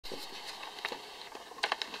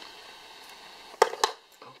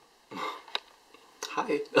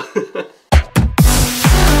Hi.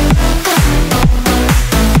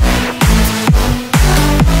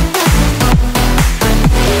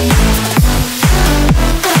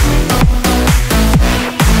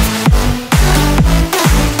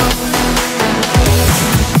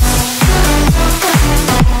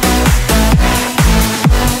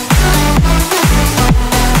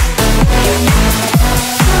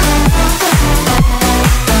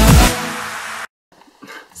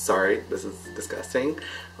 Sorry, this is disgusting.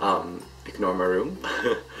 Ignore my room.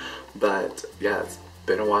 But yeah, it's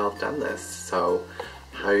been a while I've done this. So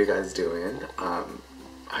how are you guys doing? How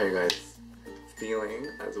are you guys feeling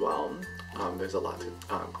as well? There's a lot to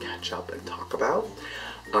catch up and talk about.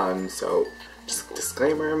 So just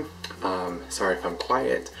disclaimer, sorry if I'm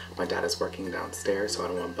quiet. My dad is working downstairs, so I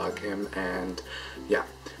don't want to bug him. And yeah,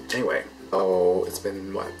 anyway. Oh, it's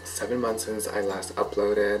been, what, 7 months since I last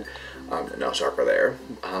uploaded. No sharper there.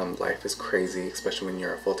 Life is crazy, especially when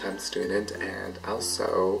you're a full-time student. And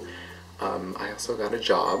also, I also got a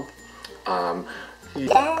job.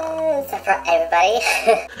 Yes, for everybody.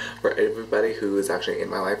 For everybody who is actually in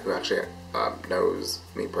my life, who actually knows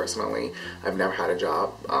me personally. I've never had a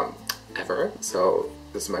job, ever. So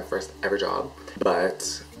this is my first ever job.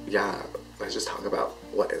 But yeah, let's just talk about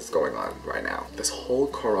what is going on right now. This whole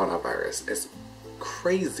coronavirus is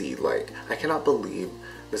crazy. Like, I cannot believe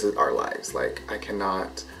this is our lives. Like, I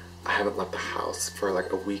haven't left the house for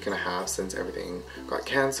like a week and a half since everything got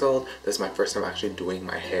canceled. This is my first time actually doing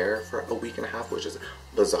my hair for a week and a half, which is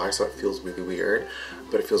bizarre, so it feels really weird,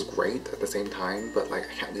 but it feels great at the same time. But like,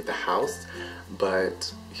 I can't leave the house.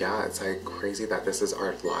 But yeah, it's like crazy that this is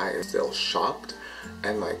our lives. Still shocked.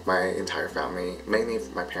 And like my entire family, mainly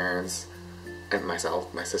my parents and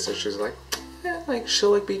myself, my sister, she's like, yeah, like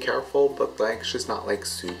she'll like be careful, but like she's not like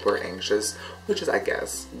super anxious, which is, I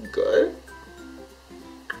guess, good.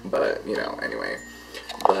 But you know, anyway.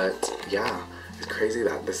 But yeah, it's crazy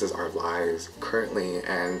that this is our lives currently,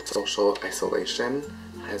 and social isolation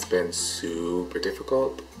has been super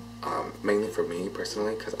difficult, mainly for me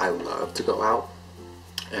personally, because I love to go out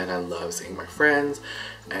and I love seeing my friends,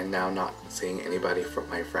 and now not seeing anybody from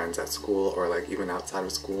my friends at school or like even outside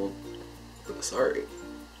of school. Sorry,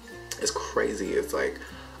 it's crazy. It's like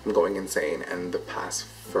I'm going insane, and the past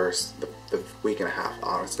the week and a half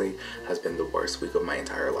honestly has been the worst week of my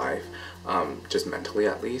entire life, just mentally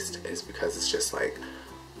at least, is because it's just like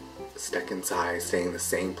stuck inside, staying in the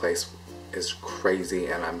same place is crazy,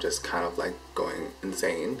 and I'm just kind of like going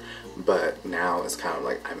insane. But now it's kind of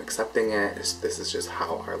like I'm accepting it. This is just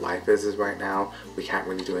how our life is right now. We can't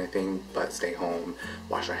really do anything but stay home,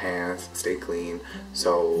 wash our hands, stay clean.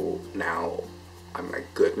 So now I'm like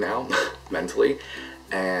good now mentally,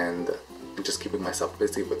 and I'm just keeping myself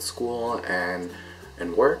busy with school and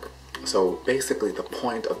work. So basically the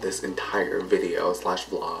point of this entire video slash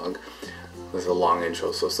vlog, this is a long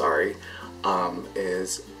intro, so sorry,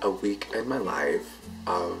 is a week in my life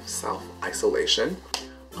of self-isolation,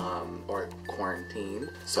 or quarantine.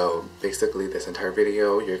 So basically this entire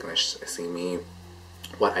video, you're gonna see me,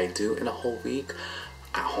 what I do in a whole week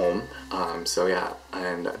at home. So yeah,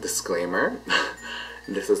 and disclaimer,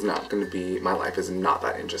 this is not gonna be, my life is not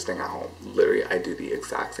that interesting at home. Literally, I do the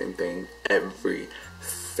exact same thing every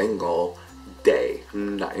single day.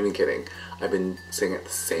 I'm not even kidding. I've been sitting at the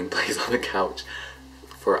same place on the couch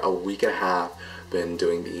for a week and a half, been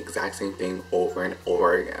doing the exact same thing over and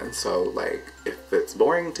over again. So like, if it's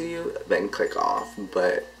boring to you, then click off.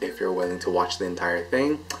 But if you're willing to watch the entire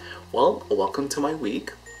thing, well, welcome to my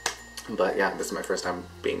week. But yeah, this is my first time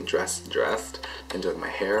being dressed and doing my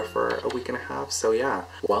hair for a week and a half. So yeah,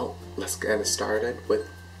 well, let's get started with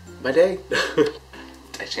my day.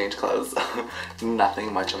 I changed clothes.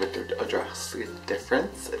 Nothing much of a drastic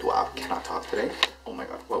difference. Wow, I cannot talk today. Oh my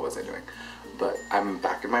god, what was I doing? But I'm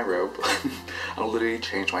back in my robe. I literally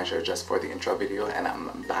changed my shirt just for the intro video, and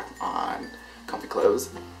I'm back on comfy clothes.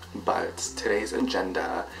 But today's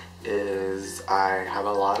agenda is I have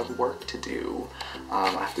a lot of work to do. I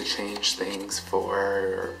have to change things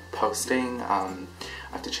for posting. I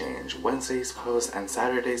have to change Wednesday's post and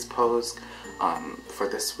Saturday's post for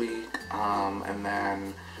this week, and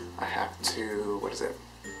then I have to,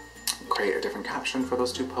 create a different caption for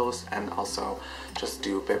those two posts, and also just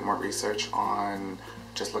do a bit more research on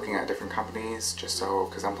just looking at different companies, just so,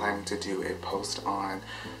 because I'm planning to do a post on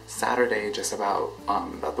Saturday just about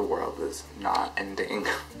that the world is not ending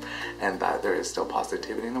and that there is still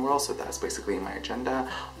positivity in the world. So that's basically my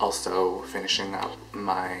agenda. Also finishing up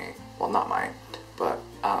my, well, not mine, but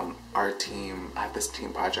our team, I have this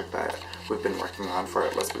team project that we've been working on for,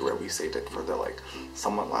 let's be real, we saved it for the like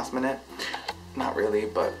somewhat last minute. Not really,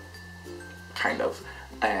 but kind of.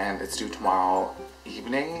 And it's due tomorrow,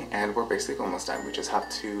 evening and we're basically almost done. We just have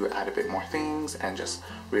to add a bit more things and just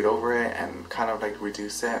read over it and kind of like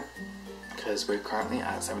reduce it because we're currently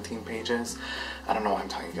at 17 pages. I don't know why I'm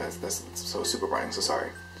telling you guys this, it's so super boring, so sorry.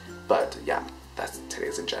 But yeah, that's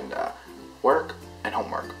today's agenda. Work and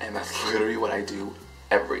homework, and that's literally what I do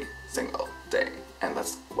every single day. And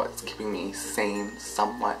that's what's keeping me sane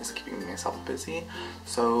somewhat, is keeping myself busy.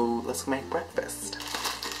 So let's make breakfast.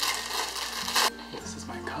 This is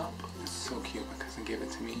my cup. It's so cute. My cousin gave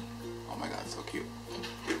it to me. Oh my god, so cute.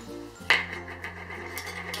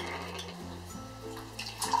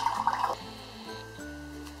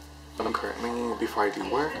 I'm currently, before I do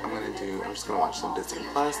work, I'm just gonna watch some Disney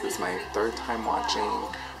Plus. This is my third time watching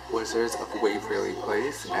Wizards of Waverly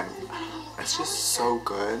Place, and it's just so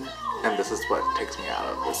good. And this is what takes me out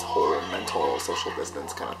of this whole mental social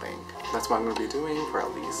distance kind of thing. That's what I'm gonna be doing for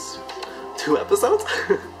at least 2 episodes.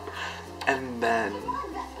 And then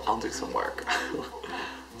I'll do some work.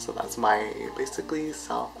 So that's my basically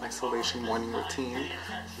self-isolation morning routine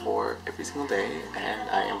for every single day, and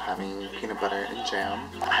I am having peanut butter and jam.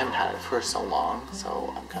 I haven't had it for so long,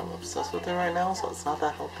 so I'm kind of obsessed with it right now, so it's not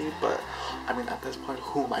that healthy, but I mean at this point,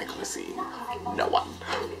 who am I gonna see? No one.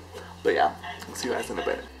 But yeah, I'll see you guys in a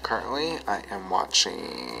bit. Currently, I am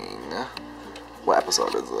watching, what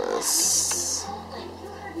episode is this?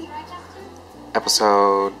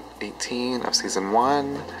 Episode 18 of season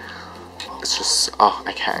 1. It's just, oh,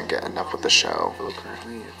 I can't get enough with the show. So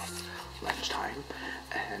currently it's lunchtime,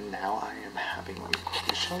 and now I am having, let me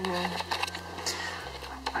quickly show you.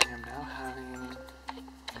 I am now having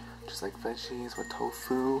just like veggies with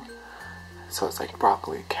tofu. So it's like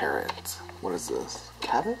broccoli, carrots. What is this?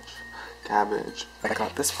 Cabbage? Cabbage. I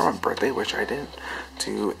got this for my birthday, which I didn't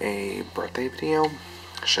do a birthday video.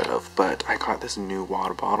 Should have, but I got this new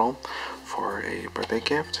water bottle for a birthday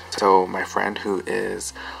gift. So my friend who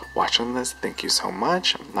is watching this, thank you so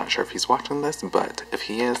much. I'm not sure if he's watching this, but if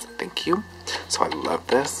he is, thank you. So I love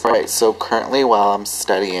this. Alright, so currently while I'm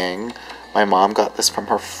studying, my mom got this from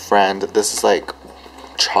her friend. This is like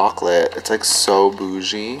chocolate. It's like so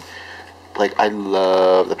bougie. Like, I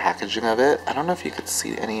love the packaging of it. I don't know if you could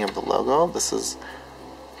see any of the logo. This is,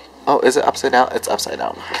 oh, is it upside down? It's upside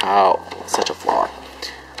down. How? Such a flaw.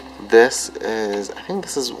 This is, I think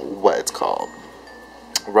this is what it's called.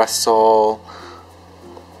 Russell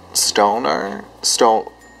Stoner?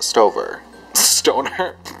 Stover.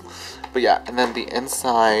 Stoner. But yeah, and then the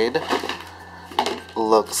inside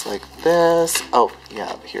looks like this. Oh,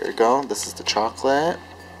 yeah, here we go. This is the chocolate.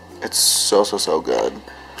 It's so, so, so good.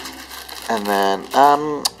 And then,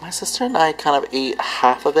 my sister and I kind of ate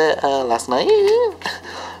half of it last night.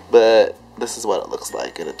 But this is what it looks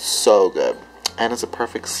like, and it's so good. And it's a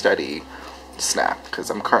perfect study snack because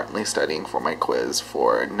I'm currently studying for my quiz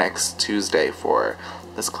for next Tuesday for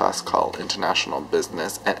this class called International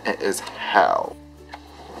Business, and it is hell.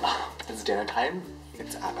 It's dinner time.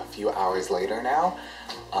 It's a few hours later now.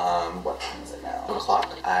 What time is it now? 1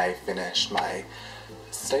 o'clock. I finished my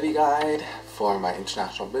study guide for my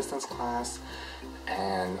International Business class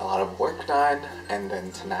and a lot of work done, and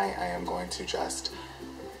then tonight I am going to just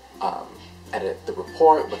edit the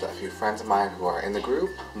report with a few friends of mine who are in the group.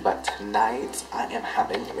 But tonight I am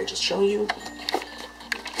having, let me just show you.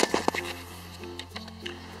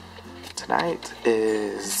 Tonight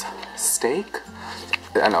is steak.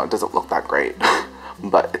 I know it doesn't look that great,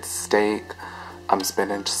 but it's steak,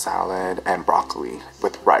 spinach salad, and broccoli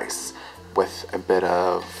with rice, with a bit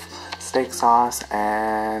of steak sauce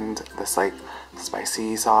and this like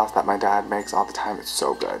spicy sauce that my dad makes all the time. It's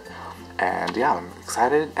so good. And yeah, I'm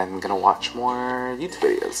excited and gonna watch more YouTube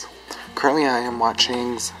videos. Currently I am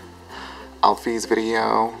watching Alfie's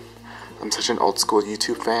video. I'm such an old school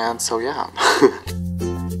YouTube fan, so yeah.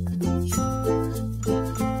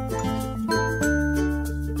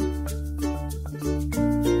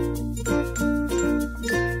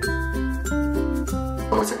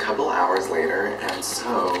 It's a couple hours later, and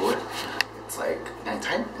so it's like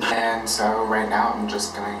nighttime. And so right now I'm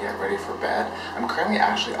just gonna get ready for bed. I'm currently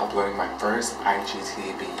actually uploading my first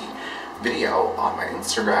IGTV video on my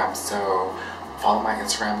Instagram, so follow my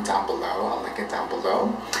Instagram down below. I'll link it down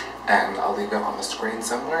below, and I'll leave it on the screen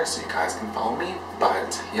somewhere so you guys can follow me.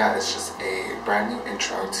 But yeah, it's just a brand new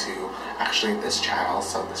intro to actually this channel.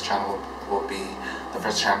 So this channel will be the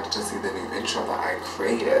first channel to see the new intro that I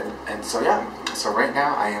created. And so yeah, so right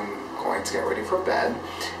now I am going to get ready for bed,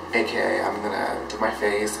 aka I'm gonna do my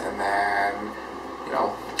face and then, you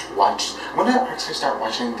know, I'm gonna actually start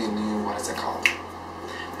watching the new, what is it called?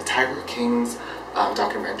 The Tiger King's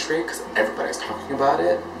documentary, because everybody's talking about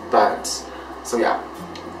it. But, so yeah,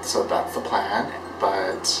 so that's the plan.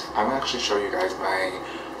 But I'm gonna actually show you guys my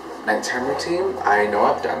nighttime routine. I know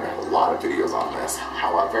I've done a lot of videos on this.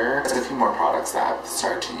 However, there's a few more products that I've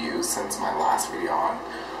started to use since my last video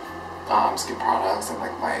on skin products and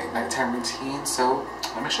like my nighttime routine. So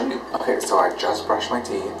let me show you. Okay, so I just brushed my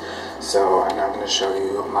teeth. So I'm now going to show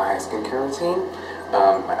you my skincare routine.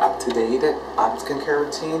 My up-to-date skincare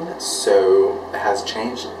routine. So it has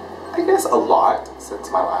changed, I guess, a lot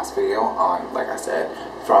since my last video on, like I said,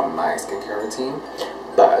 from my skincare routine.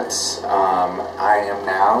 But I am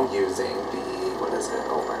now using the, what is it?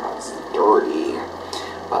 Oh my god, this is dirty.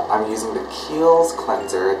 But I'm using the Kiehl's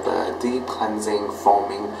cleanser, the deep cleansing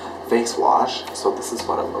foaming face wash. So this is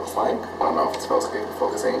what it looks like. I don't know if it's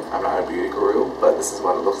focusing. I'm not a beauty guru, but this is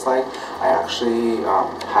what it looks like. I actually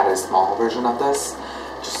had a small version of this,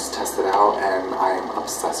 just test it out, and I am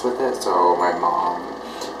obsessed with it. So my mom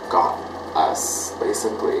got us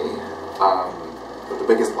basically the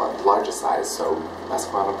biggest one, largest size, so that's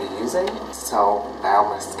what I'm going to be using. So now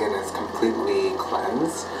my skin is completely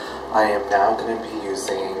cleansed. I am now going to be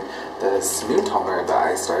using this new toner that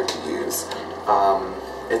I started to use.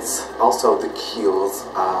 It's also the Kiehl's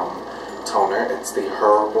toner. It's the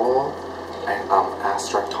Herbal and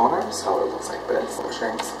Abstract toner. So it looks like this. I'm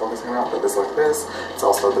sure it's focusing out, but this looks like this. It's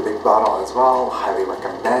also the big bottle as well. Highly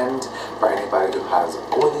recommend for anybody who has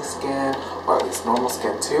oily skin or at least normal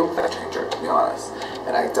skin too. I'm a changer, to be honest.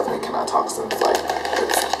 And I definitely cannot talk since like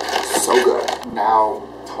it's so good. Now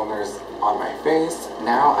toner's on my face.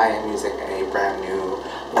 Now I am using a brand new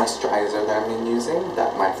moisturizer that I've been using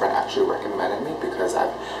that my friend actually recommended me because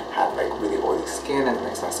I've had like really oily skin and it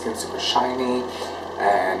makes my skin super shiny,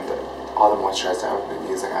 and all the moisturizer I've been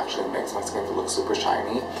using actually makes my skin look super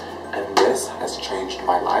shiny, and this has changed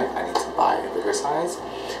my life. I need to buy a bigger size,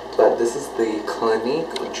 but this is the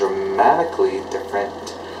Clinique Dramatically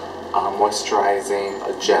Different moisturizing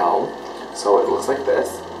gel. So it looks like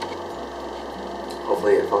this.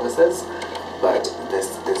 Hopefully it focuses, but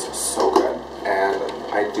this is so good, and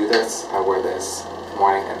I do this, I wear this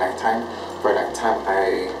morning and nighttime. For nighttime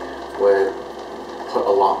I would put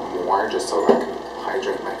a lot more just so I can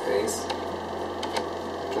hydrate my face,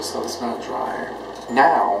 just so it's not dry.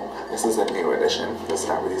 Now, this is a new addition. This is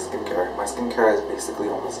not really skincare. My skincare is basically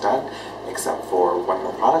almost done, except for one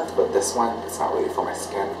more product, but this one, it's not really for my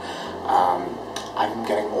skin. I'm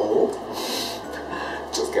getting old.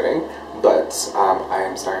 Just kidding. But I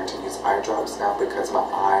am starting to use eye drops now because my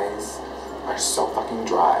eyes are so fucking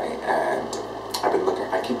dry, and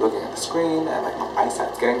I keep looking at the screen, and like my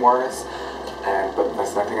eyesight's getting worse. But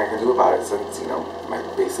there's nothing I can do about it since, you know,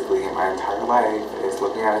 basically my entire life is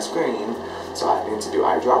looking at a screen. So I need to do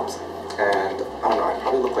eye drops, and I don't know, I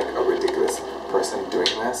probably look like a ridiculous person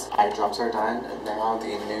doing this. Eye drops are done. Now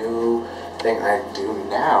the new thing I do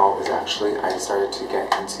now is actually I started to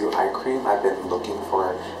get into eye cream. I've been looking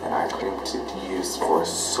for an eye cream to use for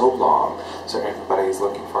so long. So everybody's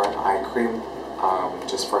looking for an eye cream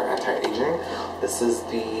just for anti-aging. This is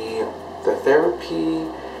the Therapy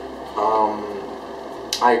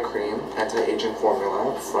eye cream anti-aging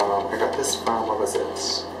formula from, I got this from, what was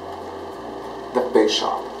it? The Face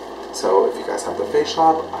Shop. So if you guys have the Face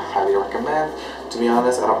Shop, I highly recommend. To be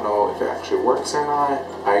honest, I don't know if it actually works or not.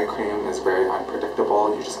 Eye cream is very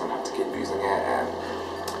unpredictable. You're just gonna have to keep using it and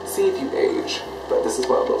see if you age. But this is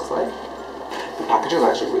what it looks like. The packaging is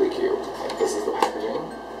actually really cute. Like, this is the packaging.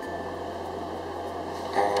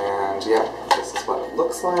 And yeah, this is what it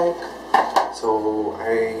looks like. So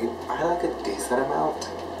I like a decent amount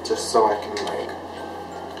just so I can like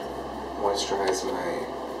moisturize my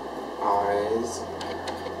eyes.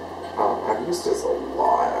 I've used this a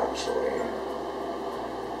lot actually.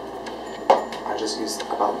 I just used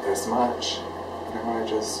about this much. Now I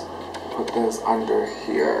just put this under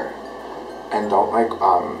here, and don't like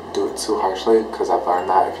do it too harshly, because I've learned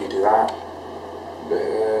that if you do that,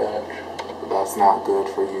 bitch, that's not good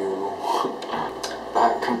for you.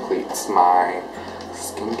 That completes my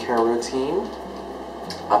skincare routine,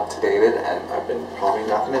 up to date, and I've been probably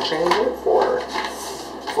not going to change it for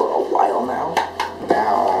a while now.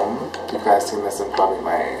 Now, you guys seen this in probably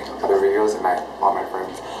my other videos, and all my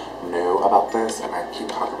friends know about this, and I keep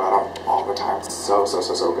talking about it all the time. So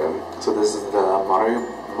good. So this is the Mario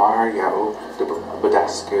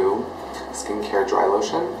Badescu Skincare Dry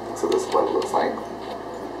Lotion. So this is what it looks like.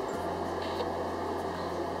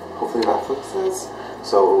 Hopefully that focuses.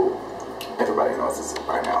 So everybody knows this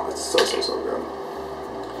by now. It's so good.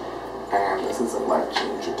 And this is a life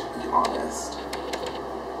changer, to be honest.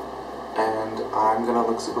 And I'm gonna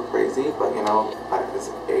look super crazy, but you know, that is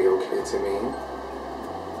a-okay to me.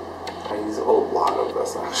 I use a lot of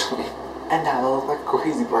this actually. And now I look like a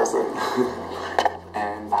crazy person.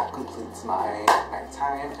 And that completes my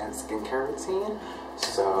nighttime and skincare routine.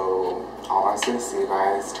 So I'll honestly see you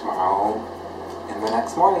guys tomorrow in the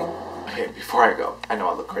next morning. Okay, before I go, I know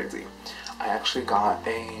I look crazy. I actually got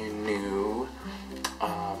a new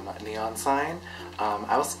neon sign.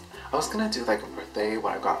 I was gonna do like a birthday,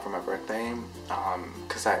 what I got for my birthday,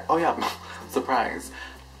 cause oh yeah, surprise.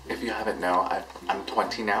 If you haven't known, I'm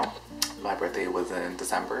 20 now. My birthday was in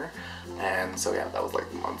December, and so yeah, that was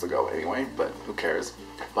like months ago anyway, but who cares.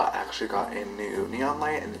 But I actually got a new neon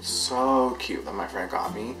light, and it's so cute that my friend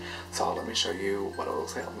got me. So let me show you what it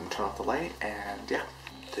looks like. I'm gonna turn off the light, and yeah.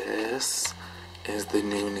 This is the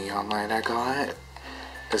new neon light I got.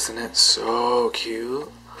 Isn't it so cute?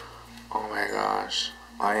 Oh my gosh.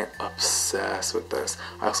 I am obsessed with this.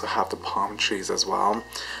 I also have the palm trees as well.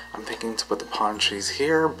 I'm thinking to put the palm trees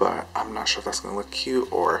here, but I'm not sure if that's gonna look cute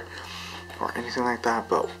or anything like that,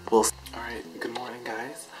 but we'll see. Alright, good morning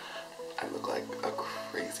guys. I look like a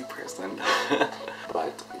crazy person.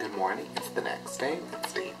 But good morning, it's the next day.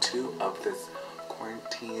 It's day 2 of this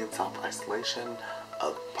quarantine self-isolation,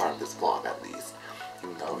 of part of this vlog at least.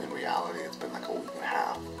 Even though in reality it's been like a week and a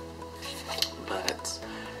half. But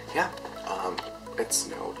yeah, it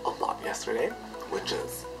snowed a lot yesterday, which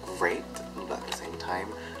is great, but at the same time,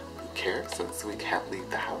 who cares since we can't leave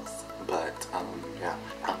the house. But yeah,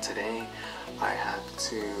 today I had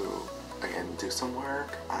to again do some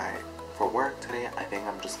work. For work today, I think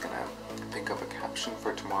I'm just gonna think of a caption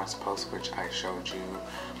for tomorrow's post, which I showed you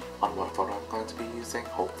on what photo I'm going to be using.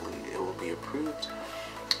 Hopefully it will be approved.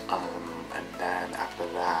 And then after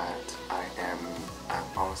that, I'm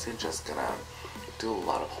honestly just gonna do a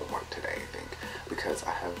lot of homework today, I think, because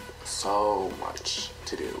I have so much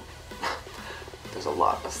to do. There's a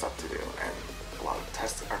lot of stuff to do, and a lot of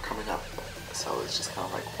tests are coming up, so it's just kind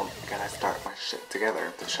of like, well, I gotta start my shit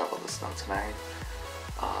together to shovel the snow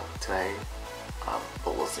today,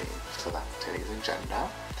 but we'll see. So that's today's agenda.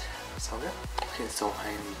 So yeah, okay, so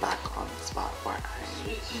I'm back on the spot where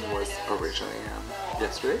I was originally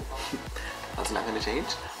yesterday. That's not gonna change.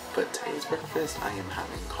 But today's breakfast, I am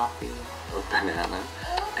having coffee or banana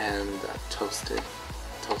and toast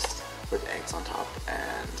with eggs on top,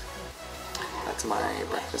 and that's my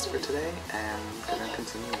breakfast for today. And I'm gonna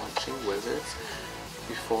continue watching Wizards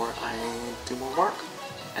before I do more work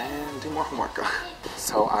and do more homework.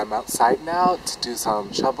 So I'm outside now to do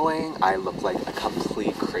some shoveling. I look like a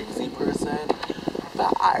complete crazy person,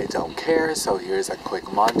 but I don't care. So here's a quick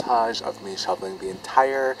montage of me shoveling the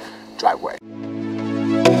entire driveway.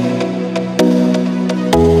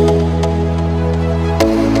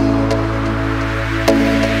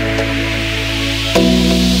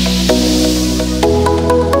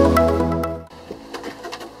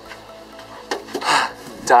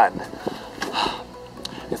 Done.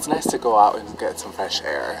 It's nice to go out and get some fresh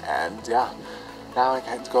air, and yeah, now I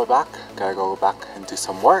gotta go back and do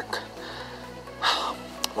some work.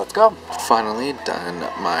 Let's go. Finally done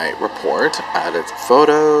my report, added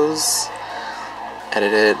photos,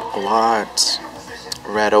 edited a lot,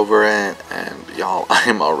 read over it, and y'all,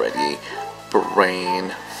 I'm already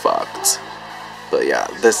brain fucked. But yeah,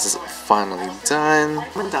 this is finally done.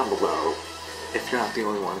 Comment down below if you're not the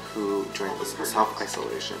only one who during this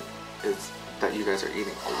self-isolation is that you guys are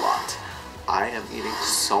eating a lot. I am eating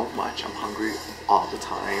so much, I'm hungry all the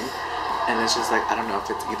time, and it's just like, I don't know if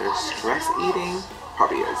it's either stress eating,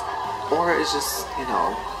 probably is, or it's just, you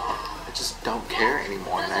know, I just don't care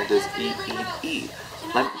anymore and I just eat.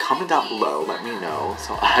 Comment down below, let me know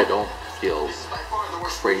so I don't feel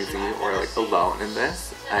crazy or like alone in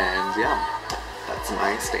this. And yeah, that's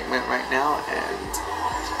my statement right now. And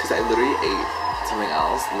because I literally ate something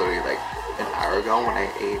else literally like an hour ago when I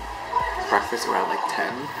ate breakfast around like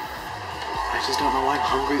 10. I just don't know why I'm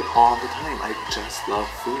hungry all the time. I just love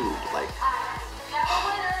food. Like,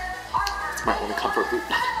 it's my only comfort food.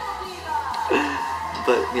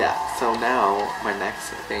 But yeah, so now my next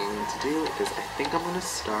thing to do is I think I'm gonna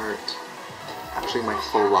start actually my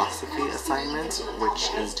philosophy assignment, which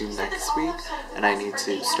is due next week, and I need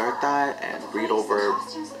to start that and read over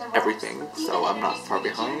everything so I'm not far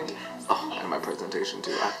behind. Oh, and my presentation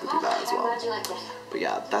too, I have to do that as well. But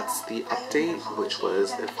yeah, that's the update, which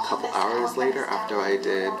was a couple hours later after I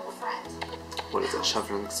did, what is it,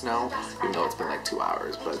 shoveling snow, even though it's been like 2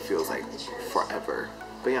 hours, but it feels like forever.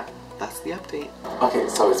 But yeah, that's the update. Okay,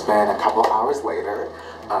 so it's been a couple hours later.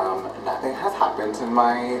 Nothing has happened in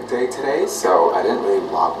my day today, so I didn't really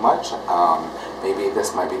vlog much. Maybe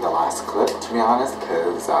this might be the last clip, to be honest,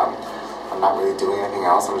 because I'm not really doing anything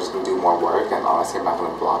else. I'm just going to do more work, and honestly I'm not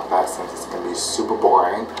going to vlog that since it's going to be super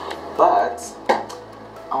boring. But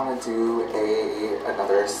I want to do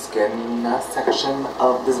another skin section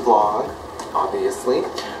of this vlog. obviously.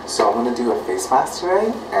 So I'm gonna do a face mask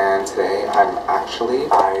today, and today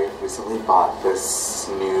I recently bought this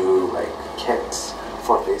new like kit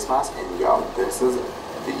for a face mask, and yo, this is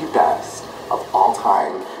the best of all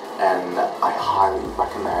time, and I highly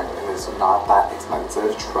recommend, and it's not that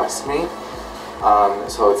expensive, trust me.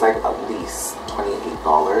 So it's like at least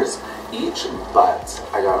 $28 each, but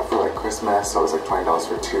I got it for like Christmas, so it's like $20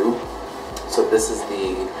 for two. So this is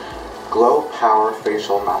the Glow Power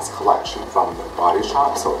Facial Mask Collection from the Body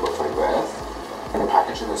Shop, so it looks like this. And the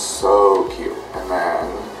packaging is so cute. And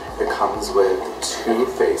then it comes with two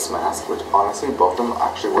face masks, which honestly both of them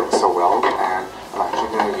actually work so well, and I'm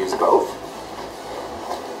actually going to use both.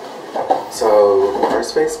 So the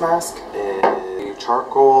first face mask is the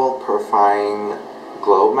Charcoal Purifying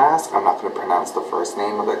Glow Mask. I'm not going to pronounce the first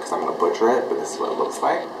name of it because I'm going to butcher it, but this is what it looks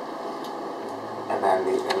like. And then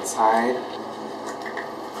the inside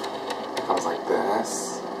comes like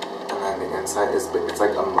this, and then the inside is, it's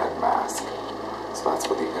like a mud mask, so that's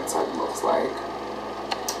what the inside looks like.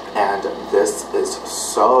 And this is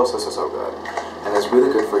so good, and it's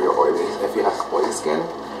really good for your oily, if you have oily skin.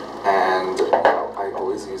 And you know, I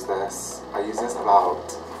always use this. I use this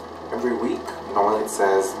about every week. Normally it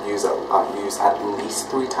says use at least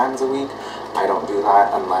 3 times a week. I don't do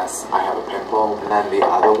that unless I have a pimple. And then the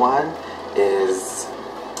other one is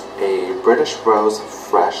a British Rose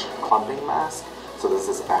Fresh Clumping Mask. So this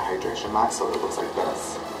is a hydration mask, so it looks like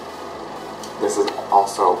this. This is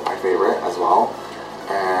also my favorite as well.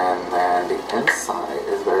 And then the inside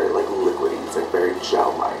is very like liquidy, it's like very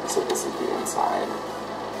gel-like. So this is the inside.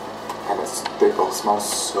 And they both smell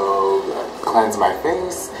so good. Cleanse my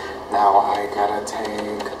face. Now I gotta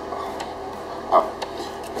take, I'm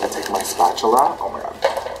gonna take my spatula. Oh my god.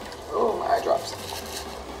 Oh, my eye drops.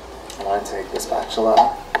 I'm gonna take the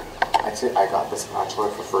spatula. Actually, I got this spatula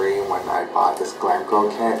for free when I bought this Glam Glow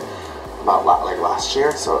kit about like last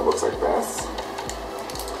year, so it looks like this.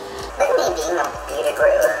 Look at me being a beauty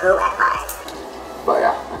guru. Who am I? But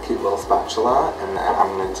yeah, a cute little spatula, and then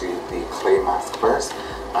I'm gonna do the clay mask first.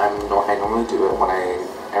 I normally do it when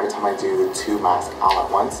every time I do the 2 masks all at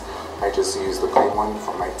once. I just use the clay one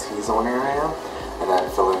for my T-zone area, and then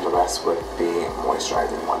fill in the rest with the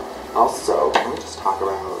moisturizing one. Also, can we just talk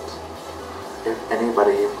about, if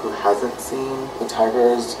anybody who hasn't seen the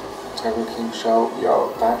Tiger King show,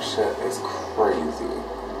 yo, that shit is crazy.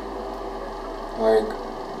 Like,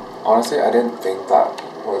 honestly, I didn't think that,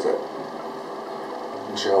 what was it,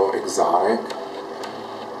 Joe Exotic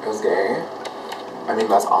is gay. I mean,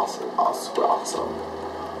 that's awesome, super awesome.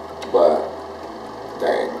 But,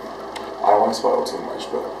 dang, I don't want to spoil too much,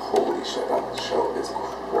 but holy shit, that show is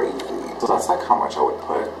crazy. So that's like how much I would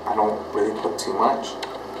put. I don't really put too much.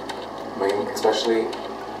 I mean, especially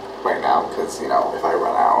right now, because, you know, if I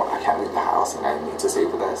run out, I can't leave the house and I need to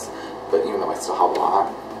save for this. But even though I still have a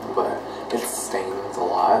lot, but it stings a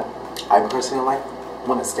lot. I personally like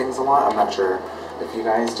when it stings a lot. I'm not sure if you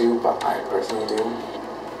guys do, but I personally do.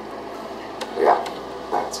 But yeah,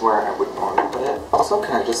 that's where I would normally put it. Also,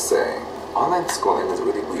 can I just say, online schooling is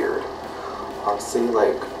really weird. Honestly,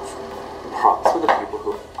 like, props to the people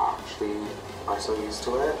who actually are so used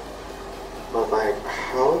to it. But like,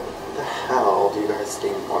 how the hell do you guys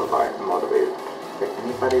stay motivated? Like,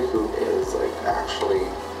 anybody who is like actually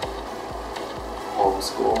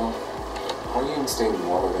homeschooled, how do you even stay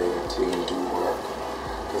motivated to even do work?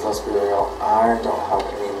 Because let's be real, I don't have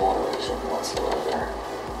any motivation whatsoever.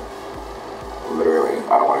 Literally,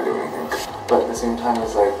 I don't want to do anything. But at the same time,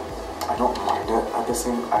 it's like, I don't mind it.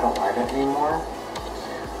 I don't mind it anymore.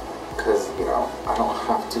 Because, you know, I don't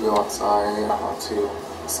have to go outside. I don't have to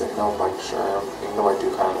sit in a lecture, even though I do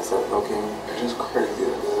kind of miss it looking. It's just crazy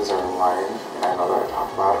that this is our life. And I know that I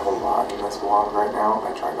talk about it a lot in this vlog right now.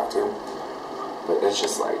 I try not to. But it's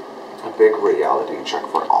just like a big reality check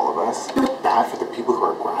for all of us. It's bad for the people who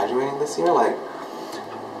are graduating this year. Like,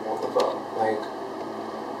 what the fuck? Like,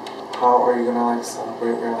 how are you gonna like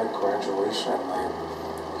celebrate your like graduation? Like,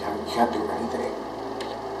 you can't do anything.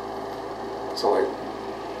 So like,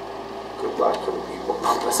 good luck for the people.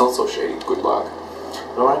 That sounds so shady. Good luck.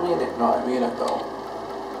 No, I mean it. No, I mean it though.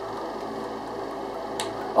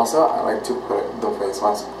 Also, I like to put the face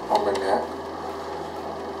mask on my neck.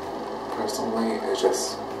 Personally, it's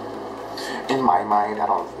just, in my mind, I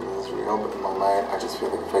don't know if this is real, but in my mind, I just feel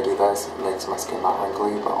like if I do this, it makes my skin not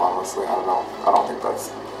wrinkly. But honestly, I don't know. I don't think that's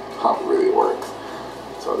how it really works.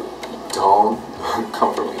 So don't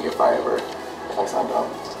come for me if I sound dumb.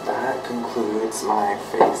 That concludes my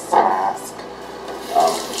face mask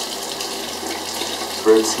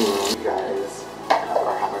routine. You guys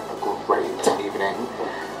are having a great evening,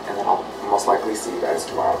 and then I'll most likely see you guys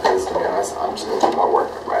tomorrow, because to be honest, I'm just going to do more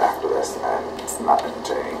work right after this. this and it's not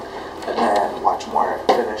entertaining. And then watch more,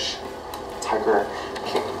 finish Tiger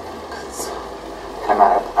King. Cause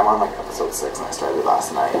I'm on like episode 6 and I started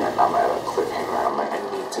last night and I'm at a cliffhanger. I'm like, I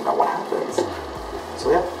need to know what happens.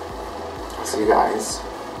 So yeah, I'll see you guys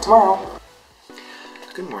tomorrow.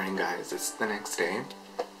 Good morning, guys. It's the next day.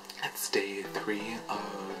 It's day 3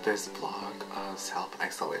 of this vlog of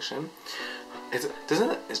self-isolation. It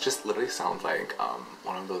just literally sounds like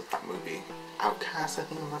one of those, that movie Outcast, I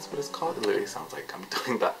think that's what it's called. It literally sounds like I'm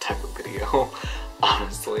doing that type of video.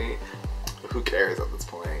 Honestly, who cares at this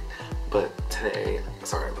point? But today,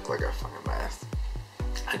 sorry, I look like a fucking mess.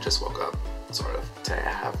 I just woke up, sort of. Today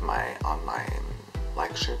I have my online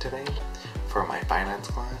lecture today for my finance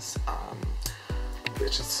class.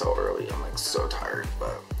 Which is so early. I'm like so tired,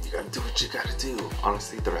 but you gotta do what you gotta do.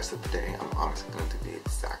 Honestly, the rest of the day, I'm honestly gonna do the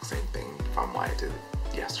exact same thing from what I did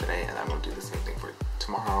yesterday, and I'm gonna do the same thing for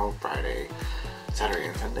tomorrow, Friday, Saturday,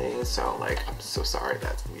 and Sunday. So like, I'm so sorry,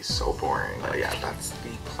 that's gonna be so boring. But yeah, that's the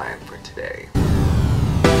plan for today.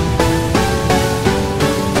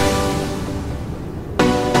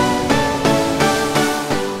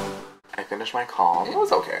 I finished my call. It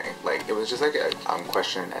was okay. Like, it was just like a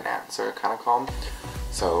question and answer kind of call.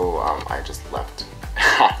 So I just left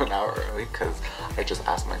half an hour early because I just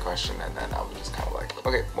asked my question and then I was just kind of like,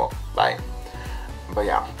 okay, well, bye. But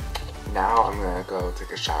yeah, now I'm gonna go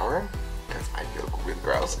take a shower because I feel really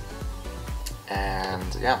gross.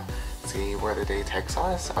 And yeah, see where the day takes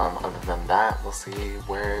us. Other than that, we'll see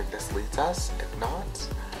where this leads us. If not,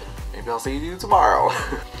 maybe I'll see you tomorrow.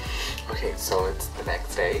 Okay, so it's the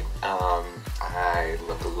next day. I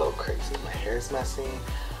look a little crazy. My hair is messy.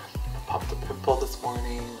 I popped a pimple this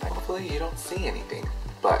morning. Hopefully you don't see anything.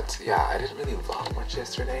 But yeah, I didn't really vlog much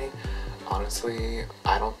yesterday. Honestly,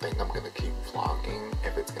 I don't think I'm gonna keep vlogging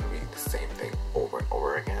if it's gonna be the same thing over and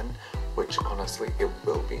over again, which honestly it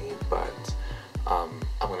will be, but I'm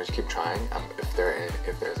gonna keep trying. If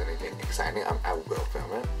there's anything exciting, I will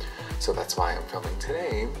film it. So that's why I'm filming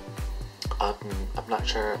today. I'm not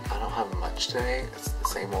sure, I don't have much today. It's the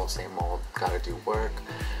same old, gotta do work.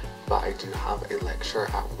 But I do have a lecture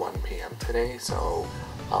at 1 p.m. today, so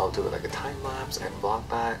I'll do like a time lapse and vlog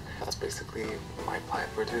that. That's basically my plan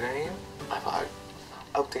for today. I thought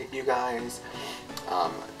I'd update you guys.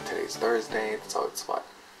 Today's Thursday, so it's what?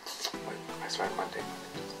 I started Monday.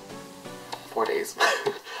 4 days.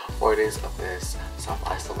 4 days of this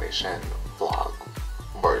self-isolation vlog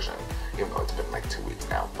version, even though it's been like 2 weeks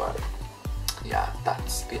now, but yeah,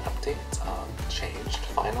 that's the update. Changed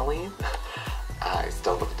finally. I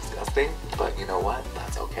still look disgusting, but you know what?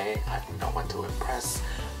 That's okay. I have no one to impress.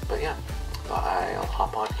 But yeah, I'll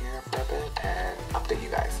hop on here for a bit and update you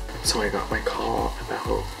guys. So I got my call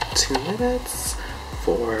about 2 minutes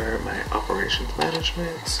for my operations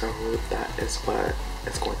management. So that is what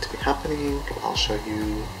is going to be happening. I'll show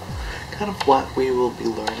you kind of what we will be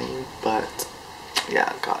learning. But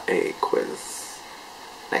yeah, got a quiz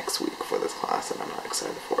next week for this class and I'm not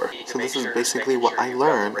excited for it. So this is basically what I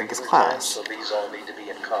learned in this class.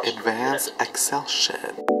 Advanced Excel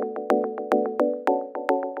shit.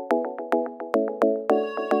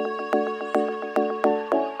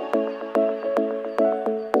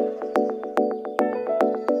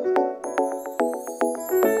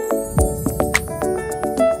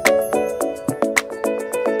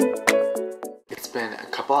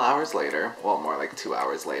 Hours later, well, more like 2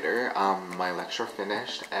 hours later, my lecture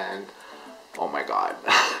finished and oh my god.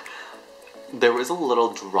 There was a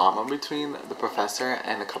little drama between the professor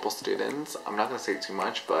and a couple students. I'm not gonna say too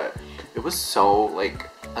much, but it was so like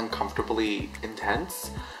uncomfortably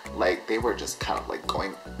intense. Like they were just kind of like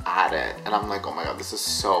going at it and I'm like, oh my god, this is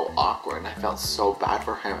so awkward, and I felt so bad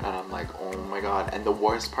for him and I'm like, oh my god. And the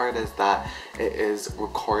worst part is that it is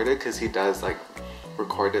recorded because he does like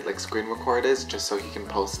recorded, like screen recorded, just so he can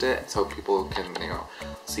post it so people can, you know,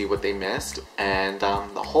 see what they missed, and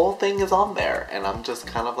the whole thing is on there and I'm just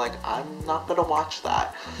kind of like, I'm not gonna watch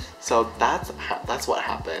that. So that's what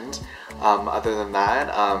happened. Other than that,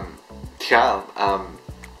 yeah,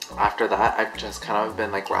 after that I've just kind of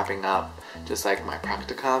been like wrapping up just like my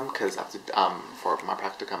practicum, because I have to, for my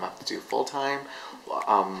practicum I have to do full-time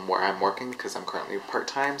where I'm working because I'm currently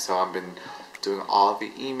part-time. So I've been doing all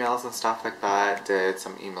the emails and stuff like that. Did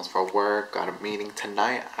some emails for work, got a meeting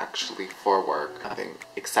tonight actually for work. Nothing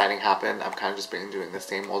exciting happened. I'm kind of just been doing the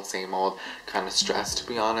same old, kind of stressed, to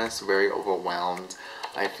be honest, very overwhelmed.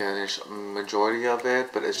 I finished majority of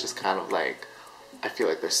it, but it's just kind of like, I feel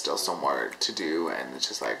like there's still so more to do and it's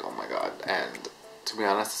just like, oh my god. And to be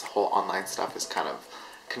honest, this whole online stuff is kind of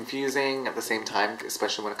confusing at the same time,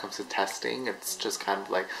 especially when it comes to testing. It's just kind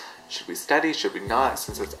of like should we study, should we not,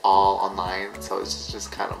 since it's all online. So it's just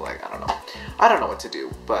kind of like, I don't know what to do.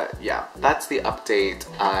 But yeah, that's the update.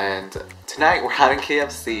 And tonight we're having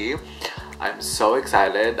KFC. I'm so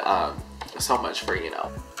excited. So much for,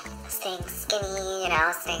 staying skinny,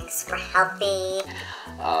 staying super healthy.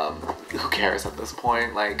 Who cares at this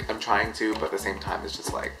point? Like, I'm trying to, but at the same time it's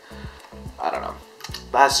just like, I don't know.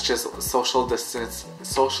 That's just social distancing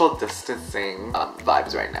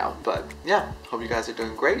vibes right now. But yeah, hope you guys are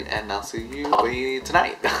doing great, and I'll see you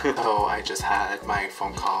tonight. So I just had my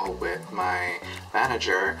phone call with my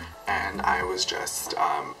manager, and I was just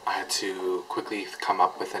I had to quickly come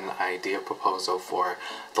up with an idea proposal for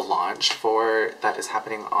the launch that is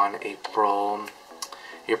happening on April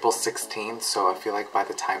 16th. So I feel like by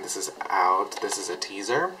the time this is out, this is a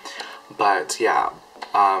teaser. But yeah,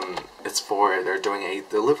 they're doing a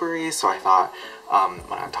delivery, so I thought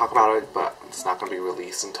when I talk about it, but it's not going to be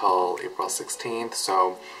released until April 16th,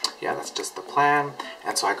 so yeah, that's just the plan.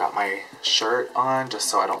 And so I got my shirt on just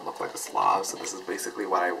so I don't look like a slob, so this is basically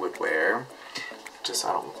what I would wear, just so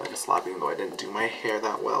I don't look like a slob, even though I didn't do my hair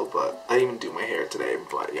that well, but I didn't even do my hair today.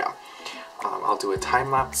 But yeah, I'll do a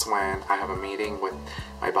time-lapse when I have a meeting with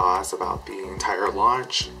my boss about the entire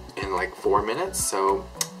launch in like 4 minutes, so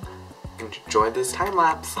enjoy this time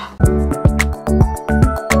lapse.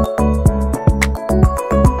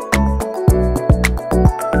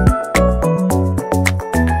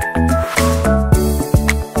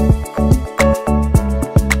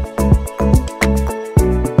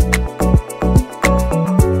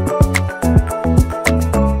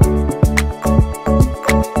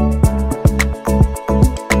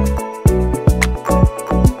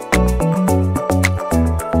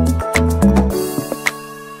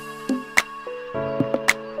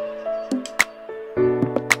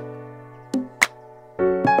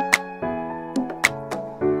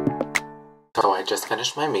 So I just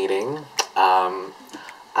finished my meeting.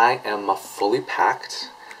 I am fully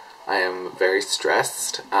packed. I am very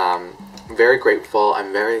stressed, very grateful.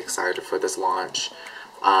 I'm very excited for this launch.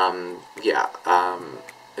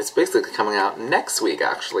 It's basically coming out next week,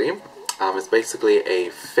 actually. It's basically a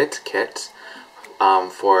fit kit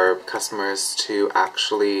for customers to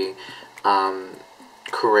actually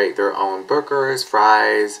create their own burgers,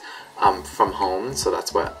 fries, from home. So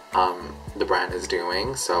that's what the brand is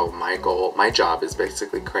doing. So my job is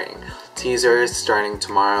basically creating teasers starting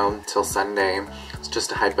tomorrow till Sunday, just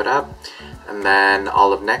to hype it up, and then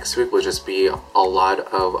all of next week will just be a lot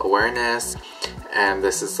of awareness. And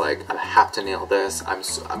this is like, I have to nail this. I'm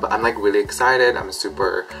like really excited. I'm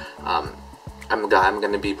super I'm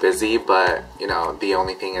gonna be busy, but the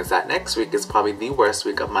only thing is that next week is probably the worst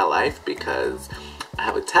week of my life, because I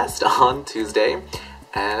have a test on Tuesday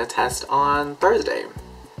and a test on Thursday,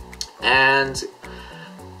 and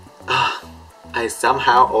I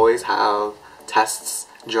somehow always have tests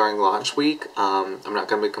during launch week. I'm not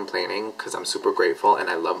gonna be complaining because I'm super grateful and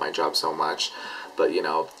I love my job so much, but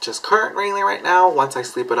just currently right now, once I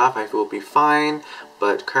sleep it off, I will be fine.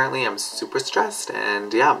 But currently I'm super stressed,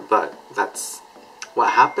 and yeah, but that's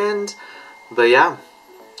what happened. But yeah,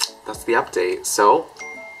 that's the update. So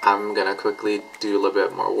I'm gonna quickly do a little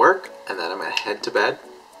bit more work, and then I'm gonna head to bed.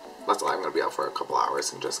 That's all. I'm gonna be out for a couple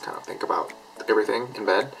hours and just kind of think about everything in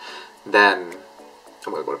bed. Then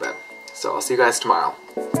I'm gonna go to bed. So I'll see you guys tomorrow.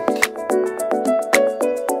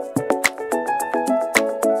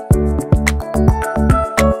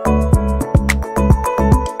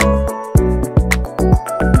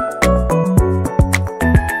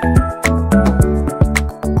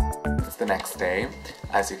 It's the next day.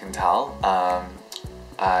 As you can tell,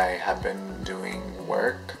 I have been doing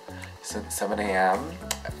work since 7 a.m.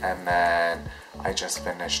 and then I just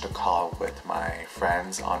finished a call with my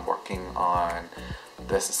friends on working on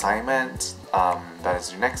this assignment that is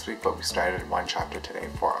due next week, but we started one chapter today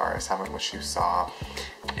for our assignment, which you saw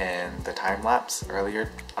in the time lapse earlier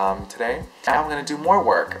today. Now I'm gonna do more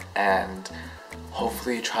work and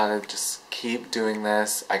hopefully try to just keep doing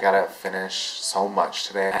this. I gotta finish so much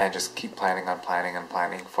today and just keep planning and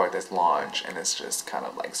planning for this launch, and it's just kind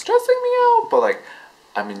of like stressing me out, but like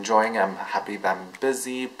I'm enjoying it. I'm happy that I'm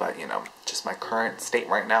busy, but just my current state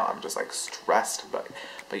right now, I'm just like stressed. But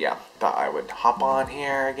yeah, thought I would hop on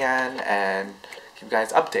here again and keep you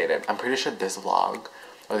guys updated. I'm pretty sure this vlog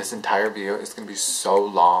or this entire video is gonna be so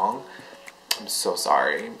long. I'm so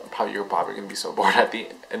sorry. You're probably gonna be so bored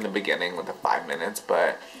in the beginning with the 5 minutes,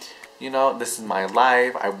 but this is my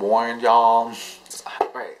life. I warned y'all.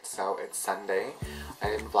 Right, so it's Sunday. I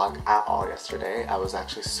didn't vlog at all yesterday. I was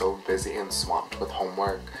actually so busy and swamped with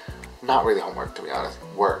homework. Not really homework, to be honest.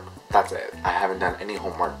 Work. that's it. I haven't done any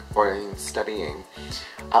homework or any studying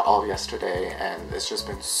at all yesterday, and it's just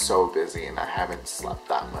been so busy, and I haven't slept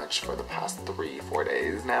that much for the past 3-4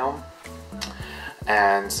 days now.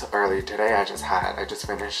 And earlier today I just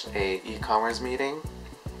finished a e-commerce meeting,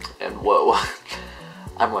 and whoa,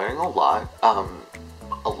 I'm learning a lot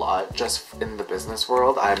just in the business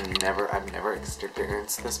world. I've never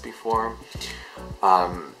experienced this before.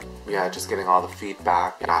 Yeah, just getting all the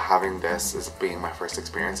feedback. Having this as being my first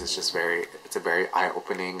experience is just it's a very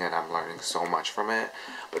eye-opening, and I'm learning so much from it.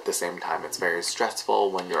 But at the same time, it's very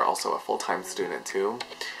stressful when you're also a full-time student too.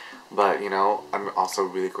 But you know, I'm also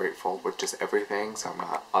really grateful with just everything, so I'm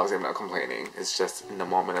not complaining. It's just in the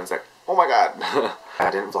moment I was like, oh my god. I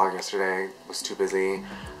didn't vlog yesterday, was too busy.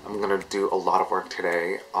 I'm gonna do a lot of work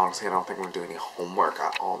today. Honestly, I don't think I'm gonna do any homework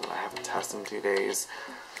at all, and I have a test in 2 days.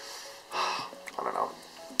 I don't know.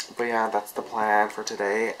 But yeah, that's the plan for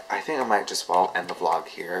today. I think I might just end the vlog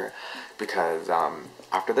here, because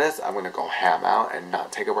after this I'm gonna go ham out and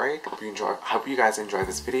not take a break. Hope you guys enjoy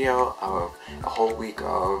this video of a whole week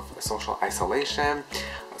of social isolation.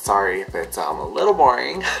 Sorry if it's a little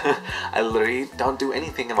boring. I literally don't do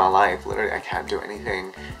anything in my life. Literally, I can't do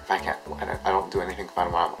anything if I don't do anything if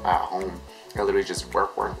I'm at home. I literally just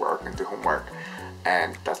work, and do homework.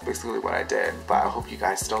 And that's basically what I did. But I hope you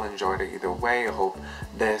guys still enjoyed it either way. I hope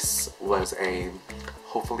this was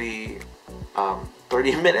hopefully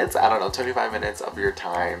 30 minutes, I don't know, 25 minutes of your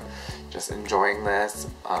time just enjoying this.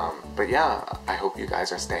 But yeah, I hope you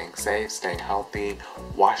guys are staying safe, staying healthy,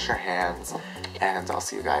 wash your hands, and I'll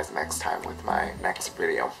see you guys next time with my next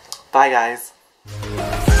video. Bye guys!